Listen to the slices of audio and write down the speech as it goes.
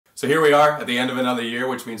So here we are at the end of another year,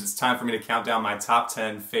 which means it's time for me to count down my top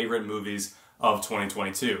 10 favorite movies of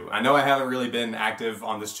 2022. I know I haven't really been active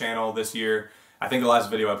on this channel this year. I think the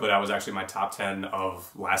last video I put out was actually my top 10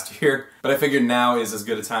 of last year. But I figured now is as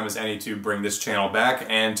good a time as any to bring this channel back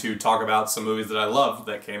and to talk about some movies that I loved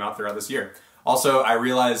that came out throughout this year. Also, I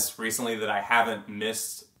realized recently that I haven't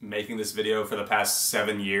missed making this video for the past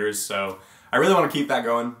 7 years, so I really want to keep that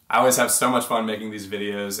going. I always have so much fun making these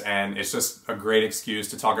videos, and it's just a great excuse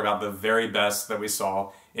to talk about the very best that we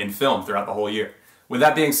saw in film throughout the whole year. With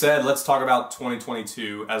that being said, let's talk about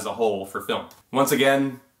 2022 as a whole for film. Once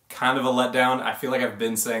again, kind of a letdown. I feel like I've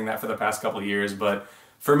been saying that for the past couple of years, but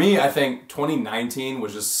for me, I think 2019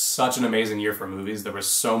 was just such an amazing year for movies. There was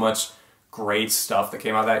so much great stuff that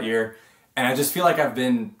came out that year, and I just feel like I've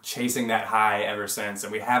been chasing that high ever since,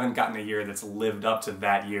 and we haven't gotten a year that's lived up to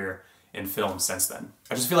that year in film since then.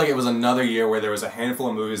 I just feel like it was another year where there was a handful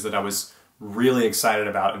of movies that I was really excited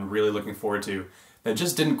about and really looking forward to that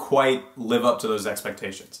just didn't quite live up to those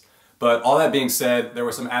expectations. But all that being said, there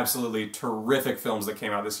were some absolutely terrific films that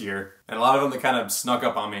came out this year, and a lot of them that kind of snuck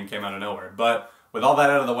up on me and came out of nowhere. But with all that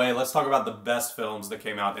out of the way, let's talk about the best films that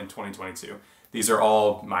came out in 2022. These are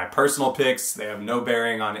all my personal picks. They have no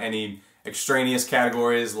bearing on any extraneous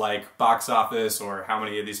categories like box office or how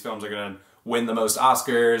many of these films are going to win the most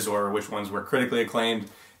Oscars or which ones were critically acclaimed.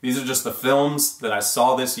 These are just the films that I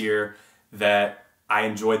saw this year that I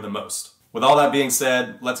enjoyed the most. With all that being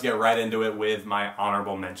said, let's get right into it with my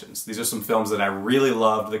honorable mentions. These are some films that I really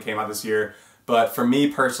loved that came out this year, but for me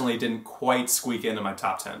personally didn't quite squeak into my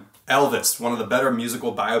top 10. Elvis, one of the better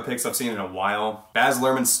musical biopics I've seen in a while. Baz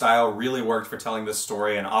Luhrmann's style really worked for telling this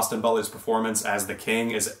story, and Austin Butler's performance as the King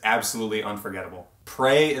is absolutely unforgettable.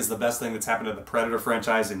 Prey is the best thing that's happened to the Predator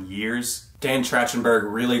franchise in years. Dan Trachtenberg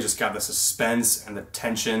really just got the suspense and the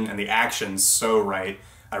tension and the action so right.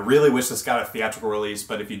 I really wish this got a theatrical release,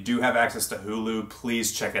 but if you do have access to Hulu,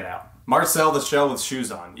 please check it out. Marcel the Shell with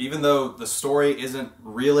Shoes On. Even though the story isn't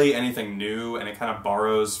really anything new and it kind of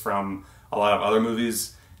borrows from a lot of other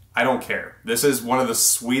movies, I don't care. This is one of the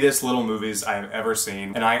sweetest little movies I have ever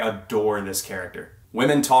seen, and I adore this character.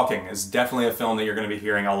 Women Talking is definitely a film that you're going to be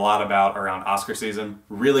hearing a lot about around Oscar season.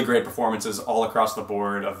 Really great performances all across the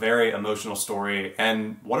board, a very emotional story,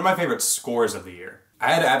 and one of my favorite scores of the year.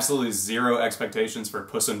 I had absolutely zero expectations for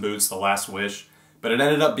Puss in Boots: The Last Wish, but it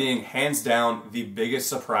ended up being hands down the biggest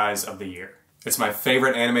surprise of the year. It's my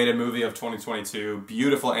favorite animated movie of 2022,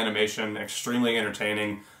 beautiful animation, extremely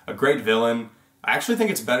entertaining, a great villain. I actually think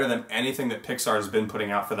it's better than anything that Pixar has been putting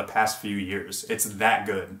out for the past few years. It's that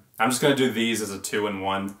good. I'm just going to do these as a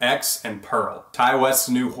 2-in-1. X and Pearl. Ty West's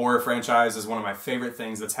new horror franchise is one of my favorite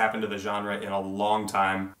things that's happened to the genre in a long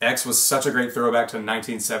time. X was such a great throwback to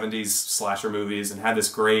 1970s slasher movies and had this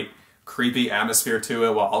great, creepy atmosphere to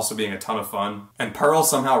it while also being a ton of fun. And Pearl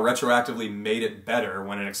somehow retroactively made it better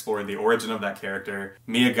when it explored the origin of that character.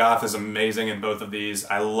 Mia Goth is amazing in both of these.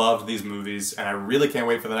 I loved these movies, and I really can't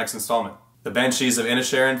wait for the next installment. The Banshees of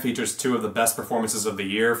Inisherin features two of the best performances of the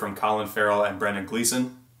year from Colin Farrell and Brendan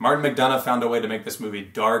Gleeson. Martin McDonagh found a way to make this movie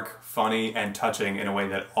dark, funny, and touching in a way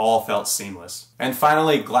that all felt seamless. And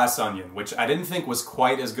finally, Glass Onion, which I didn't think was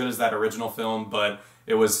quite as good as that original film, but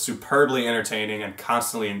it was superbly entertaining and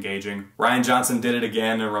constantly engaging. Rian Johnson did it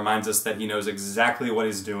again and reminds us that he knows exactly what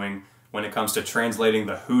he's doing when it comes to translating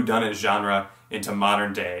the whodunit genre into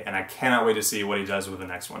modern day, and I cannot wait to see what he does with the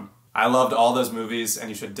next one. I loved all those movies, and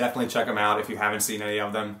you should definitely check them out if you haven't seen any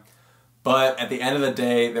of them. But at the end of the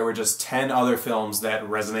day, there were just 10 other films that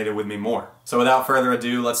resonated with me more. So without further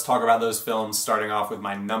ado, let's talk about those films, starting off with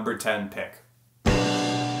my number 10 pick.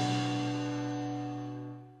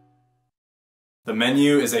 The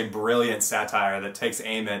Menu is a brilliant satire that takes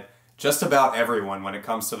aim at just about everyone when it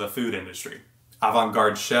comes to the food industry.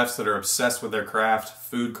 Avant-garde chefs that are obsessed with their craft,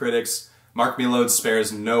 food critics. Mark Mylod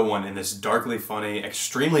spares no one in this darkly funny,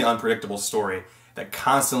 extremely unpredictable story that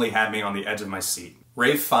constantly had me on the edge of my seat.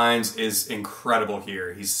 Ralph Fiennes is incredible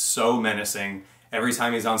here. He's so menacing. Every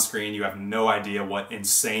time he's on screen, you have no idea what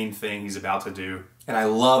insane thing he's about to do. And I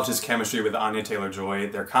loved his chemistry with Anya Taylor-Joy.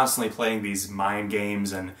 They're constantly playing these mind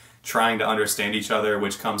games and trying to understand each other,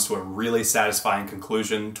 which comes to a really satisfying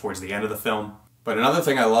conclusion towards the end of the film. But another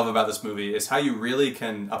thing I love about this movie is how you really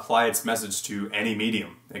can apply its message to any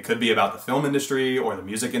medium. It could be about the film industry or the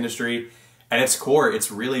music industry. At its core, it's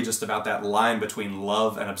really just about that line between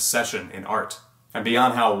love and obsession in art. And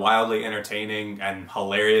beyond how wildly entertaining and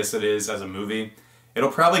hilarious it is as a movie, it'll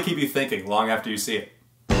probably keep you thinking long after you see it.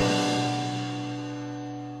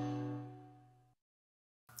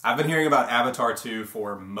 I've been hearing about Avatar 2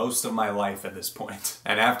 for most of my life at this point.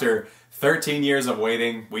 And after 13 years of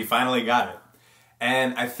waiting, we finally got it.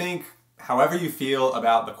 And I think However you feel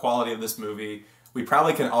about the quality of this movie, we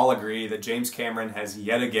probably can all agree that James Cameron has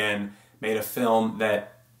yet again made a film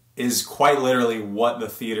that is quite literally what the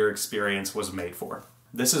theater experience was made for.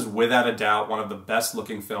 This is without a doubt one of the best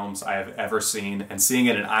looking films I have ever seen, and seeing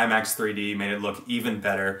it in IMAX 3D made it look even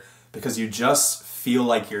better because you just feel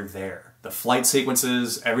like you're there. The flight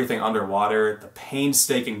sequences, everything underwater, the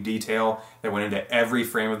painstaking detail that went into every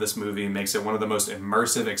frame of this movie makes it one of the most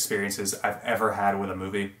immersive experiences I've ever had with a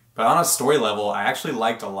movie. But on a story level, I actually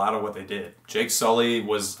liked a lot of what they did. Jake Sully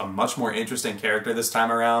was a much more interesting character this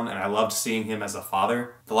time around, and I loved seeing him as a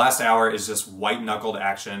father. The last hour is just white-knuckled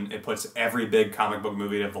action. It puts every big comic book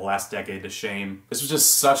movie of the last decade to shame. This was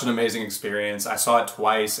just such an amazing experience. I saw it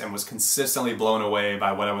twice and was consistently blown away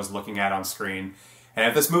by what I was looking at on screen. And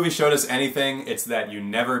if this movie showed us anything, it's that you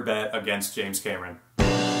never bet against James Cameron.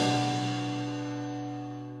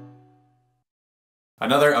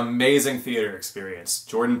 Another amazing theater experience.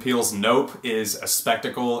 Jordan Peele's Nope is a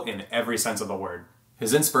spectacle in every sense of the word.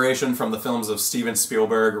 His inspiration from the films of Steven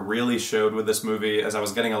Spielberg really showed with this movie, as I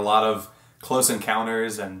was getting a lot of Close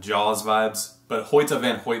Encounters and Jaws vibes. But Hoyte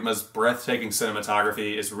van Hoytma's breathtaking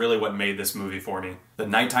cinematography is really what made this movie for me. The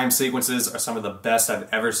nighttime sequences are some of the best I've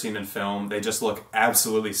ever seen in film. They just look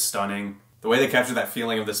absolutely stunning. The way they captured that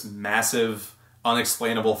feeling of this massive,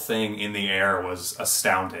 unexplainable thing in the air was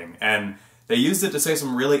astounding. And they used it to say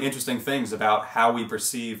some really interesting things about how we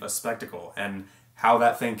perceive a spectacle and how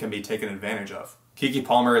that thing can be taken advantage of. Keke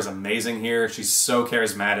Palmer is amazing here. She's so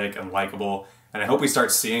charismatic and likable, and I hope we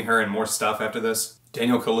start seeing her in more stuff after this.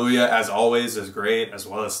 Daniel Kaluuya, as always, is great, as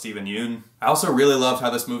well as Steven Yeun. I also really loved how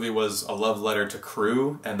this movie was a love letter to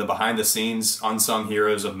crew and the behind-the-scenes unsung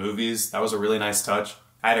heroes of movies. That was a really nice touch.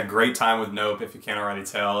 I had a great time with Nope, if you can't already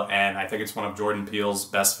tell, and I think it's one of Jordan Peele's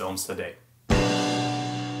best films to date.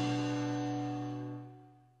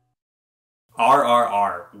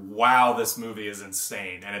 RRR. Wow, this movie is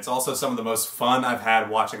insane, and it's also some of the most fun I've had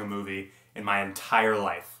watching a movie in my entire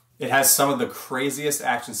life. It has some of the craziest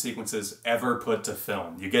action sequences ever put to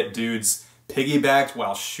film. You get dudes piggybacked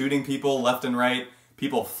while shooting people left and right,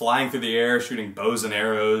 people flying through the air, shooting bows and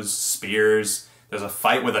arrows, spears. There's a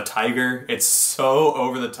fight with a tiger. It's so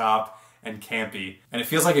over the top and campy, and it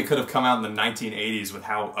feels like it could have come out in the 1980s with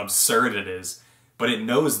how absurd it is. But it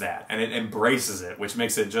knows that, and it embraces it, which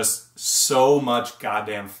makes it just so much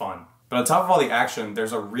goddamn fun. But on top of all the action,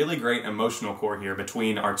 there's a really great emotional core here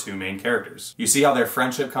between our two main characters. You see how their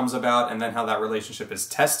friendship comes about, and then how that relationship is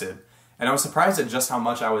tested, and I was surprised at just how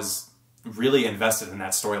much I was really invested in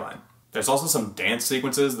that storyline. There's also some dance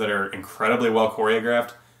sequences that are incredibly well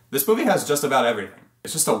choreographed. This movie has just about everything.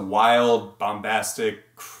 It's just a wild,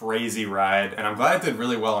 bombastic, crazy ride, and I'm glad it did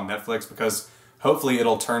really well on Netflix because hopefully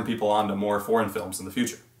it'll turn people on to more foreign films in the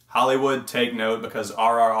future. Hollywood, take note, because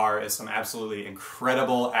RRR is some absolutely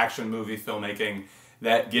incredible action movie filmmaking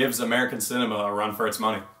that gives American cinema a run for its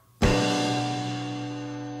money.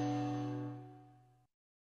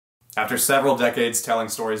 After several decades telling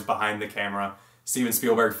stories behind the camera, Steven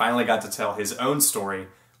Spielberg finally got to tell his own story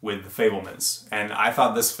with The Fabelmans, and I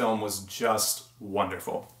thought this film was just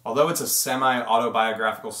wonderful. Although it's a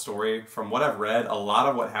semi-autobiographical story, from what I've read, a lot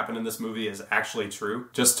of what happened in this movie is actually true,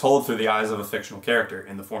 just told through the eyes of a fictional character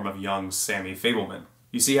in the form of young Sammy Fabelman.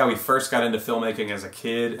 You see how he first got into filmmaking as a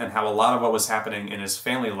kid, and how a lot of what was happening in his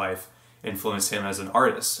family life influenced him as an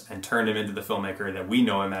artist and turned him into the filmmaker that we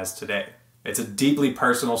know him as today. It's a deeply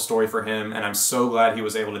personal story for him, and I'm so glad he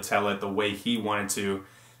was able to tell it the way he wanted to.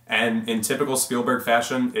 And in typical Spielberg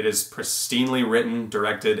fashion, it is pristinely written,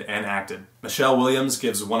 directed, and acted. Michelle Williams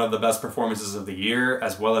gives one of the best performances of the year,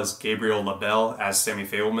 as well as Gabriel LaBelle as Sammy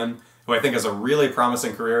Fabelman, who I think has a really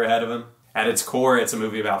promising career ahead of him. At its core, it's a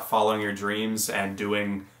movie about following your dreams and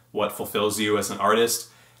doing what fulfills you as an artist.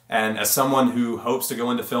 And as someone who hopes to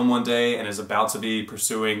go into film one day and is about to be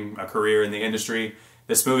pursuing a career in the industry,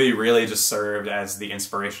 this movie really just served as the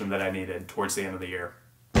inspiration that I needed towards the end of the year.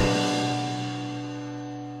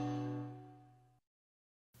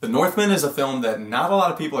 The Northman is a film that not a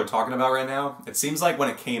lot of people are talking about right now. It seems like when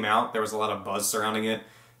it came out, there was a lot of buzz surrounding it,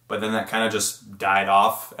 but then that kind of just died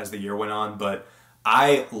off as the year went on. But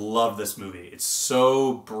I love this movie. It's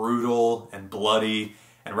so brutal and bloody,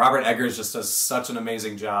 and Robert Eggers just does such an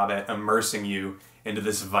amazing job at immersing you into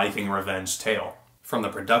this Viking revenge tale. From the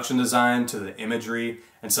production design to the imagery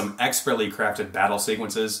and some expertly crafted battle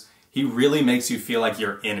sequences, he really makes you feel like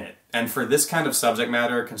you're in it. And for this kind of subject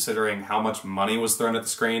matter, considering how much money was thrown at the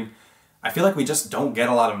screen, I feel like we just don't get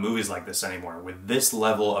a lot of movies like this anymore with this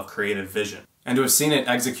level of creative vision. And to have seen it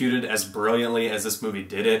executed as brilliantly as this movie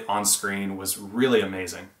did it on screen was really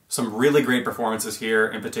amazing. Some really great performances here,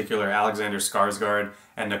 in particular Alexander Skarsgård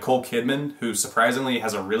and Nicole Kidman, who surprisingly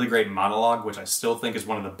has a really great monologue, which I still think is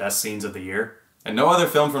one of the best scenes of the year. And no other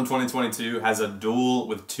film from 2022 has a duel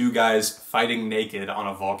with two guys fighting naked on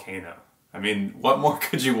a volcano. I mean, what more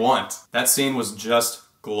could you want? That scene was just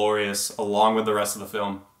glorious, along with the rest of the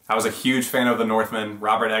film. I was a huge fan of The Northman.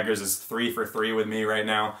 Robert Eggers is 3 for 3 with me right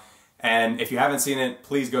now. And if you haven't seen it,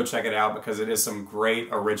 please go check it out because it is some great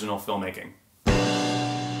original filmmaking.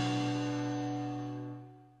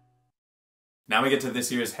 Now we get to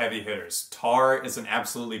this year's heavy hitters. Tar is an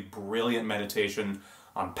absolutely brilliant meditation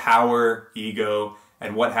on power, ego,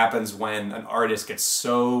 and what happens when an artist gets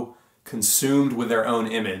so consumed with their own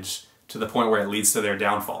image to the point where it leads to their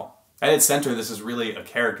downfall. At its center, this is really a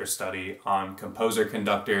character study on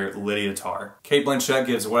composer-conductor Lydia Tarr. Cate Blanchett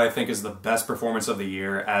gives what I think is the best performance of the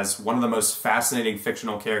year as one of the most fascinating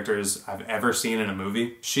fictional characters I've ever seen in a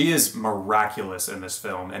movie. She is miraculous in this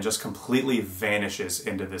film and just completely vanishes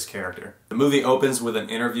into this character. The movie opens with an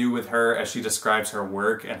interview with her as she describes her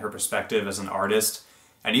work and her perspective as an artist.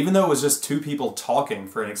 And even though it was just two people talking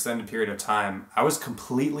for an extended period of time, I was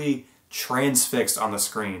completely transfixed on the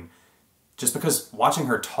screen. Just because watching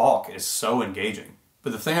her talk is so engaging.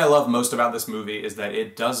 But the thing I love most about this movie is that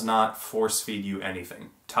it does not force feed you anything.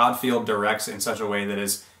 Todd Field directs in such a way that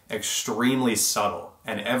is extremely subtle,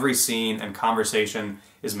 and every scene and conversation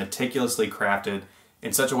is meticulously crafted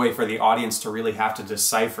in such a way for the audience to really have to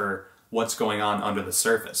decipher what's going on under the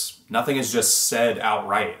surface. Nothing is just said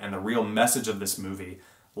outright, and the real message of this movie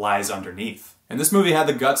lies underneath. And this movie had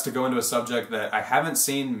the guts to go into a subject that I haven't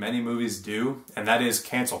seen many movies do, and that is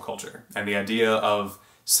cancel culture, and the idea of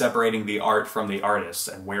separating the art from the artist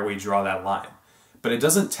and where we draw that line. But it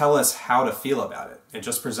doesn't tell us how to feel about it. It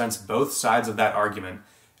just presents both sides of that argument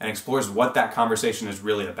and explores what that conversation is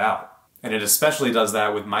really about. And it especially does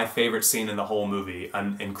that with my favorite scene in the whole movie,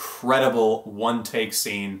 an incredible one-take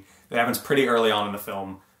scene that happens pretty early on in the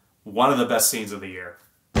film, one of the best scenes of the year.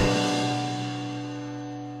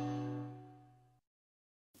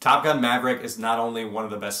 Top Gun Maverick is not only one of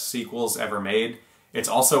the best sequels ever made, it's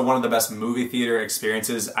also one of the best movie theater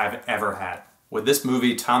experiences I've ever had. With this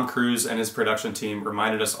movie, Tom Cruise and his production team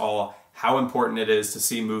reminded us all how important it is to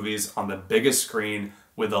see movies on the biggest screen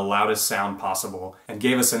with the loudest sound possible, and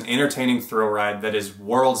gave us an entertaining thrill ride that is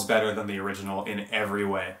worlds better than the original in every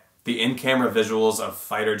way. The in-camera visuals of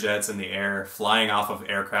fighter jets in the air, flying off of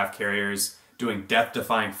aircraft carriers, doing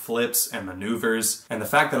death-defying flips and maneuvers, and the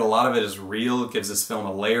fact that a lot of it is real gives this film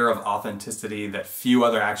a layer of authenticity that few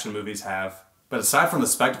other action movies have. But aside from the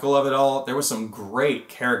spectacle of it all, there was some great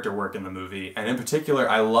character work in the movie, and in particular,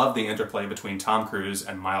 I loved the interplay between Tom Cruise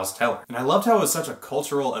and Miles Teller. And I loved how it was such a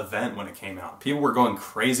cultural event when it came out. People were going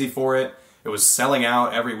crazy for it. It was selling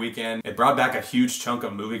out every weekend. It brought back a huge chunk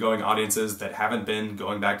of movie-going audiences that haven't been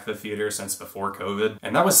going back to the theater since before COVID.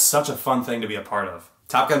 And that was such a fun thing to be a part of.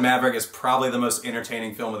 Top Gun Maverick is probably the most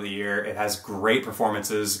entertaining film of the year. It has great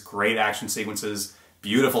performances, great action sequences,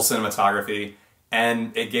 beautiful cinematography,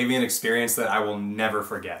 and it gave me an experience that I will never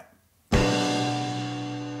forget.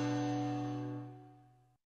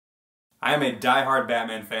 I am a die-hard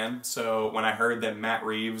Batman fan, so when I heard that Matt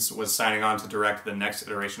Reeves was signing on to direct the next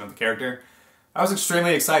iteration of the character, I was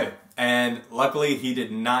extremely excited, and luckily he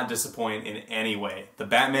did not disappoint in any way. The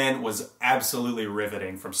Batman was absolutely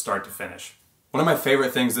riveting from start to finish. One of my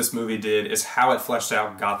favorite things this movie did is how it fleshed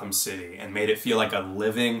out Gotham City and made it feel like a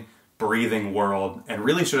living, breathing world, and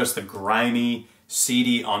really showed us the grimy,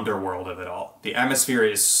 seedy underworld of it all. The atmosphere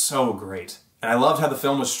is so great. And I loved how the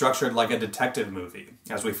film was structured like a detective movie.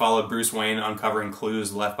 As we followed Bruce Wayne uncovering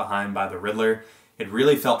clues left behind by the Riddler, it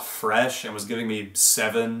really felt fresh and was giving me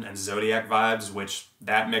Seven and Zodiac vibes, which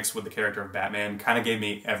that mixed with the character of Batman kind of gave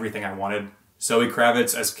me everything I wanted. Zoe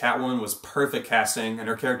Kravitz as Catwoman was perfect casting, and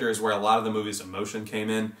her character is where a lot of the movie's emotion came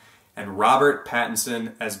in. And Robert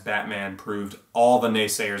Pattinson as Batman proved all the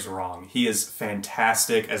naysayers wrong. He is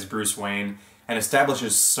fantastic as Bruce Wayne and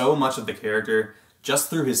establishes so much of the character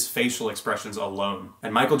just through his facial expressions alone.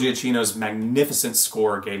 And Michael Giacchino's magnificent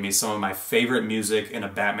score gave me some of my favorite music in a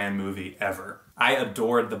Batman movie ever. I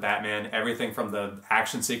adored the Batman, everything from the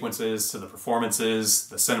action sequences to the performances,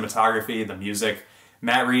 the cinematography, the music.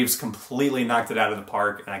 Matt Reeves completely knocked it out of the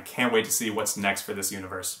park, and I can't wait to see what's next for this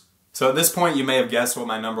universe. So at this point, you may have guessed what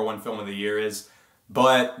my #1 film of the year is,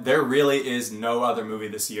 but there really is no other movie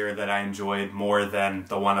this year that I enjoyed more than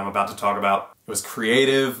the one I'm about to talk about. It was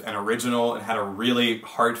creative and original, it had a really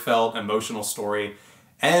heartfelt, emotional story,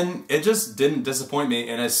 and it just didn't disappoint me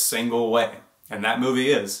in a single way. And that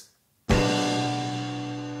movie is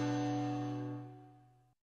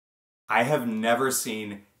I have never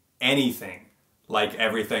seen anything like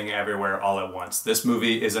Everything Everywhere All at Once. This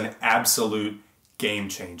movie is an absolute game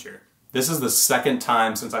changer. This is the second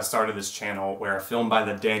time since I started this channel where a film by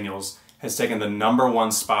the Daniels has taken the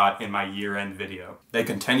 #1 spot in my year-end video. They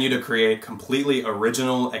continue to create completely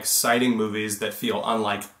original, exciting movies that feel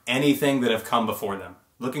unlike anything that have come before them.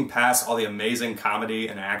 Looking past all the amazing comedy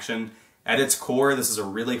and action, at its core, this is a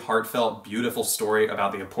really heartfelt, beautiful story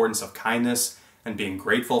about the importance of kindness and being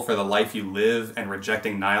grateful for the life you live and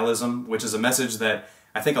rejecting nihilism, which is a message that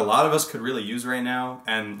I think a lot of us could really use right now,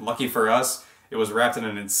 and lucky for us, it was wrapped in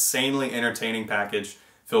an insanely entertaining package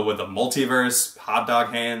filled with a multiverse, hot dog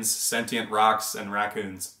hands, sentient rocks, and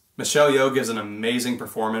raccoons. Michelle Yeoh gives an amazing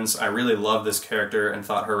performance. I really love this character and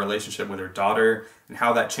thought her relationship with her daughter and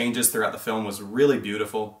how that changes throughout the film was really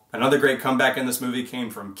beautiful. Another great comeback in this movie came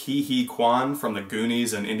from Ke Huy Quan from The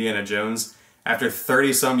Goonies and Indiana Jones. After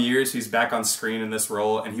 30-some years, he's back on screen in this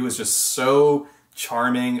role, and he was just so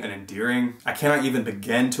charming and endearing. I cannot even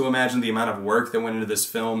begin to imagine the amount of work that went into this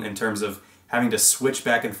film in terms of having to switch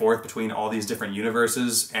back and forth between all these different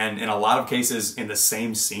universes, and in a lot of cases in the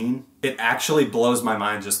same scene. It actually blows my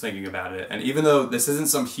mind just thinking about it. And even though this isn't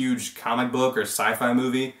some huge comic book or sci-fi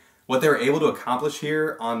movie, what they were able to accomplish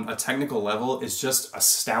here on a technical level is just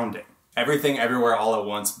astounding. Everything Everywhere All at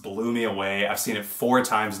Once blew me away. I've seen it 4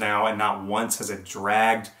 times now, and not once has it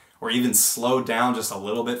dragged or even slowed down just a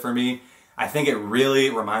little bit for me. I think it really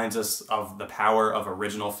reminds us of the power of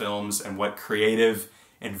original films and what creative,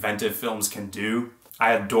 inventive films can do.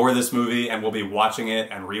 I adore this movie and will be watching it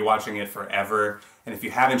and rewatching it forever. And if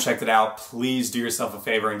you haven't checked it out, please do yourself a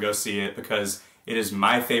favor and go see it, because it is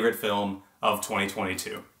my favorite film of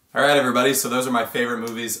 2022. All right, everybody, so those are my favorite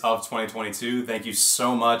movies of 2022. Thank you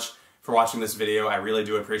so much for watching this video. I really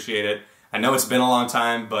do appreciate it. I know it's been a long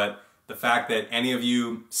time, but the fact that any of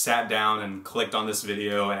you sat down and clicked on this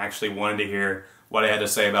video and actually wanted to hear what I had to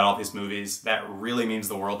say about all these movies, that really means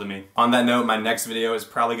the world to me. On that note, my next video is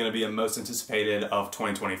probably going to be a most anticipated of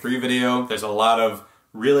 2023 video. There's a lot of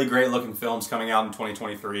really great looking films coming out in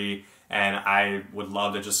 2023, and I would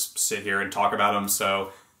love to just sit here and talk about them,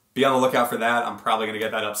 so be on the lookout for that. I'm probably going to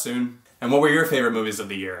get that up soon. And what were your favorite movies of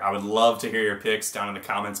the year? I would love to hear your picks down in the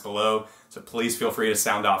comments below, so please feel free to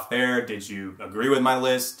sound off there. Did you agree with my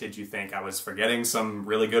list? Did you think I was forgetting some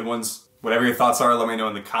really good ones? Whatever your thoughts are, let me know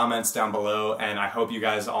in the comments down below, and I hope you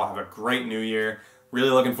guys all have a great new year.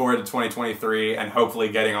 Really looking forward to 2023 and hopefully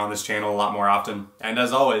getting on this channel a lot more often. And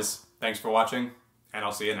as always, thanks for watching, and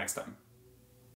I'll see you next time.